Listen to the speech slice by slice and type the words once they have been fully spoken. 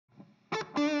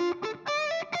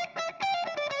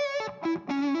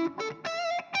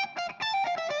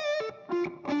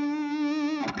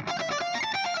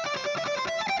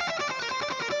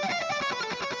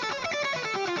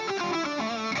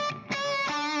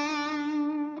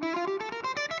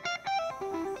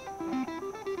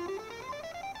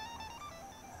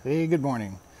Hey, good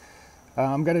morning.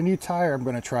 I've got a new tire I'm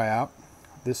going to try out.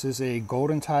 This is a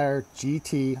Goldentyre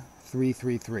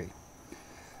GT333.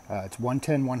 It's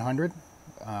 110/100.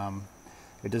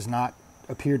 It does not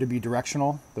appear to be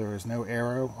directional. There is no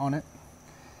arrow on it.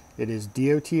 It is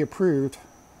DOT approved,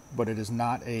 but it is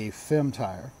not a FIM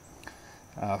tire.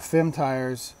 FIM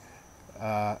tires,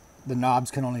 the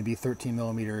knobs can only be 13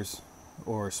 millimeters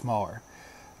or smaller.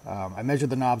 I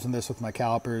measured the knobs on this with my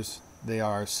calipers. They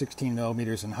are 16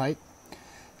 millimeters in height.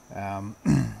 And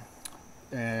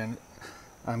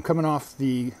I'm coming off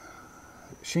the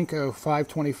Shinko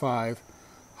 525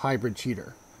 hybrid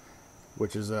cheater,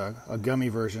 which is a gummy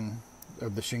version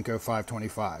of the Shinko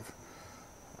 525.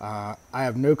 I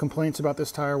have no complaints about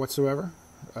this tire whatsoever.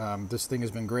 This thing has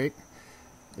been great.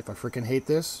 If I freaking hate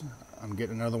this, I'm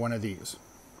getting another one of these.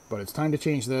 But it's time to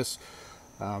change this.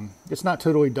 It's not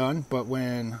totally done, but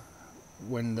when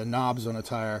the knobs on a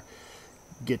tire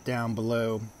get down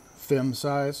below FIM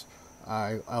size,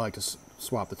 I like to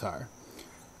swap the tire.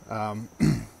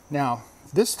 Now,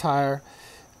 this tire,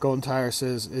 Goldentyre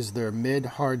says, is their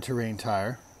mid-hard terrain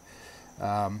tire.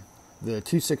 The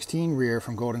 216 Rear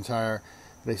from Goldentyre,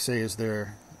 they say, is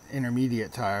their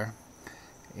intermediate tire.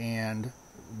 And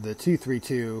the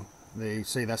 232, they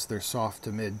say that's their soft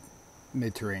to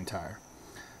mid-terrain tire.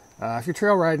 If you're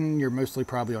trail riding, you're mostly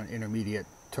probably on intermediate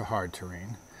to hard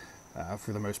terrain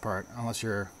for the most part, unless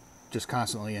you're just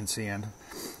constantly in sand.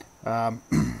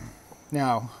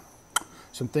 Now,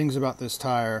 some things about this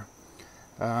tire.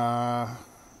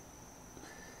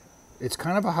 It's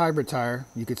kind of a hybrid tire,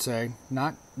 you could say.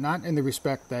 Not in the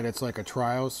respect that it's like a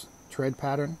Trials tread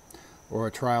pattern or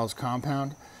a Trials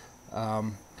compound,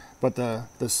 but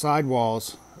the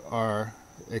sidewalls are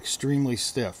extremely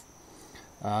stiff.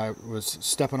 I was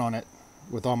stepping on it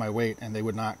with all my weight and they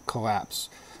would not collapse.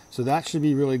 So that should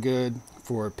be really good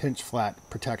for pinch flat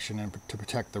protection and to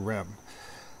protect the rim.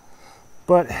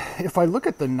 But if I look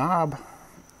at the knob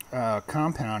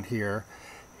compound here,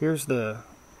 here's the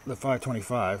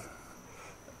 525.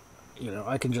 You know,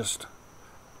 I can just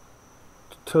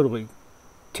totally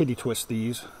titty twist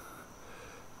these.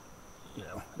 You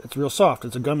know, it's real soft.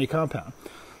 It's a gummy compound.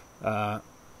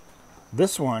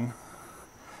 This one,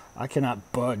 I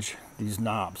cannot budge these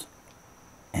knobs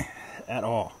at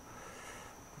all.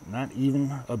 Not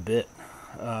even a bit.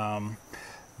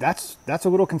 That's a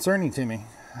little concerning to me.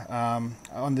 On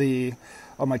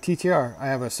my TTR, I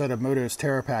have a set of Moto's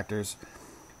Terrapactors,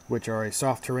 which are a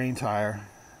soft terrain tire,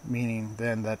 meaning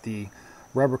then that the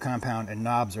rubber compound and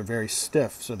knobs are very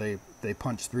stiff, so they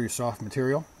punch through soft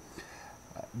material.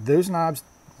 Those knobs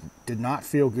did not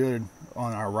feel good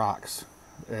on our rocks.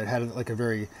 It had like a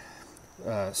very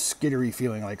skittery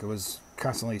feeling, like it was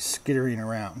constantly skittering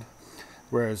around.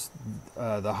 Whereas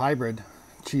the hybrid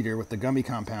cheater with the gummy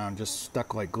compound just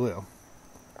stuck like glue.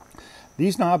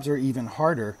 These knobs are even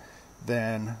harder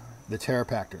than the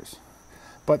Terrapactors,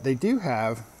 but they do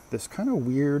have this kind of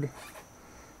weird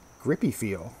grippy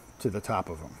feel to the top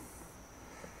of them,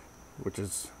 which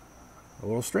is a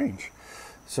little strange.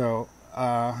 So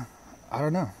I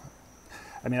don't know.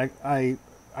 I mean, I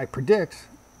predict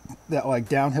that like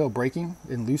downhill braking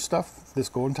and loose stuff, this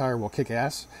Goldentyre will kick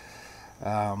ass.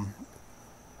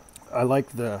 I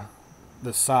like the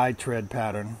side tread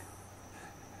pattern,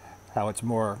 how it's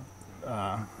more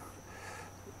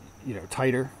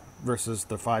tighter versus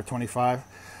the 525.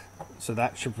 So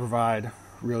that should provide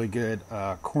really good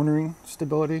cornering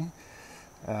stability,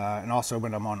 and also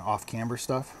when I'm on off-camber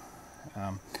stuff.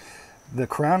 The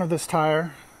crown of this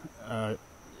tire,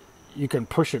 you can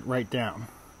push it right down,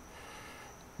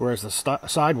 whereas the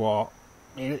sidewall,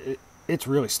 it's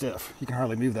really stiff. You can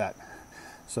hardly move that.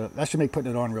 So that should make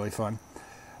putting it on really fun.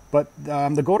 But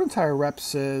the Goldentyre rep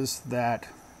says that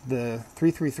the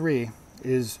 333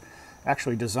 is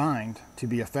actually designed to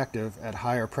be effective at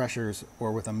higher pressures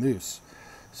or with a mousse.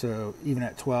 So even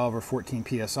at 12 or 14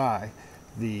 psi,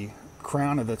 the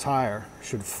crown of the tire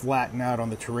should flatten out on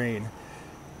the terrain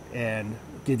and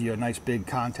give you a nice big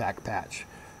contact patch,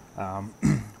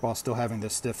 while still having the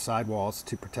stiff sidewalls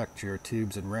to protect your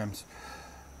tubes and rims.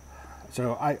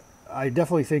 So I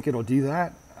definitely think it'll do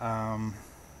that. I'm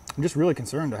just really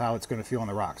concerned to how it's going to feel on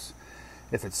the rocks.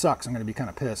 If it sucks, I'm going to be kind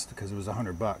of pissed because it was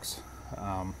 $100.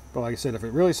 But like I said, if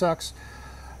it really sucks,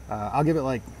 I'll give it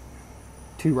like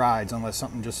 2 rides unless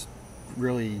something just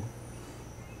really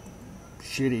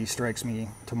shitty strikes me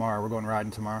tomorrow. We're going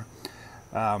riding tomorrow.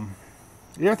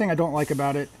 The other thing I don't like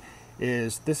about it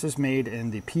is this is made in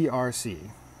the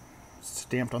PRC,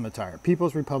 stamped on the tire,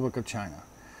 People's Republic of China.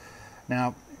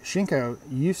 Now, Shinko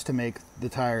used to make the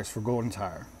tires for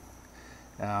Goldentyre,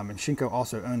 and Shinko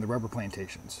also owned the rubber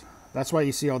plantations. That's why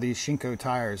you see all these Shinko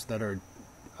tires that are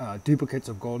duplicates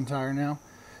of Goldentyre now,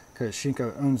 because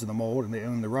Shinko owns the mold and they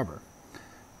own the rubber.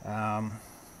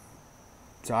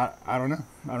 So I don't know.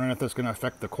 I don't know if that's going to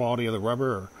affect the quality of the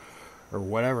rubber or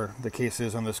whatever the case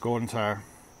is on this Goldentyre.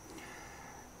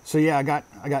 So yeah, I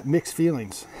got mixed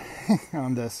feelings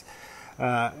on this.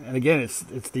 And again,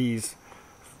 it's these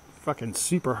fucking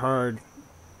super hard,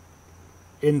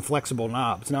 inflexible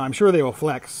knobs. Now I'm sure they will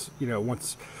flex, you know,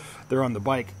 once they're on the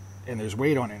bike and there's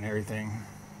weight on it and everything.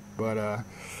 But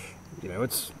you know,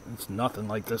 it's nothing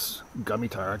like this gummy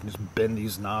tire. I can just bend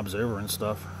these knobs over and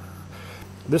stuff.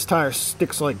 This tire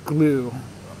sticks like glue.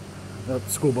 Oh,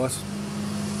 school bus.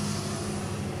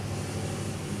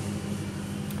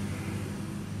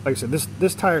 Like I said,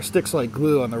 this tire sticks like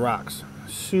glue on the rocks.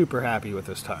 Super happy with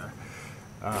this tire.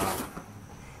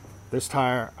 This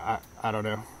tire, I don't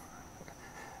know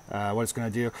what it's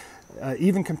going to do.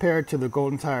 Even compared to the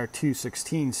Goldentyre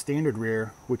 216 standard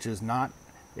rear, which is not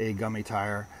a gummy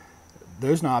tire,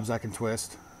 those knobs I can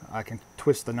twist. I can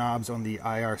twist the knobs on the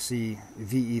IRC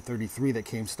VE33 that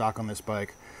came stock on this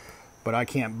bike, but I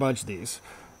can't budge these.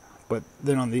 But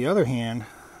then on the other hand,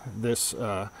 this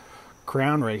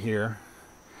crown right here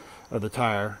of the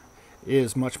tire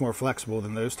is much more flexible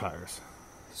than those tires.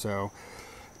 So,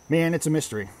 man, it's a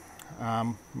mystery.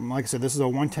 Like I said, this is a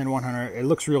 110-100. It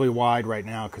looks really wide right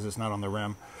now because it's not on the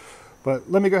rim.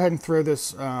 But let me go ahead and throw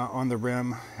this on the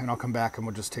rim, and I'll come back and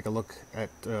we'll just take a look at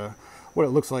what it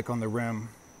looks like on the rim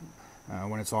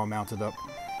when it's all mounted up.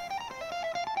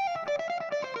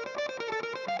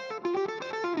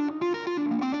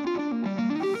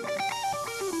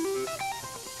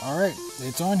 All right,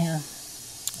 it's on here.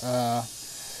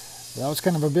 That was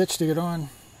kind of a bitch to get on.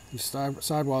 These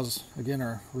sidewalls, again,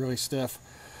 are really stiff.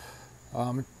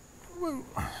 As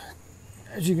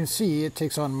you can see, it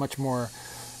takes on much more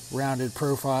rounded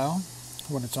profile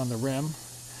when it's on the rim.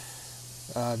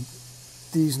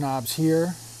 These knobs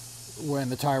here, when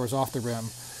the tire was off the rim,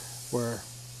 were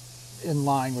in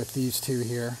line with these two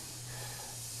here,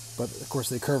 but of course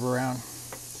they curve around.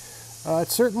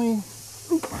 It's certainly,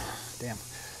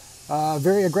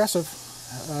 very aggressive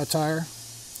tire.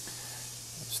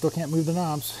 Still can't move the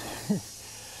knobs.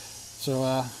 So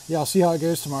yeah, I'll see how it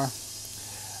goes tomorrow.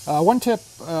 One tip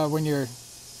when you're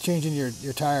changing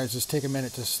your tires is take a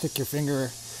minute to stick your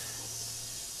finger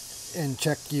and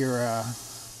check your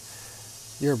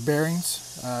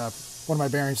bearings. One of my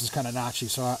bearings is kind of notchy,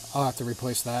 so I'll have to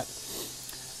replace that.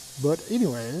 But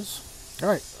anyways, all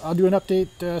right, I'll do an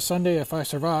update Sunday if I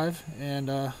survive, and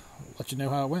let you know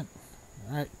how it went.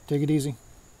 All right, take it easy.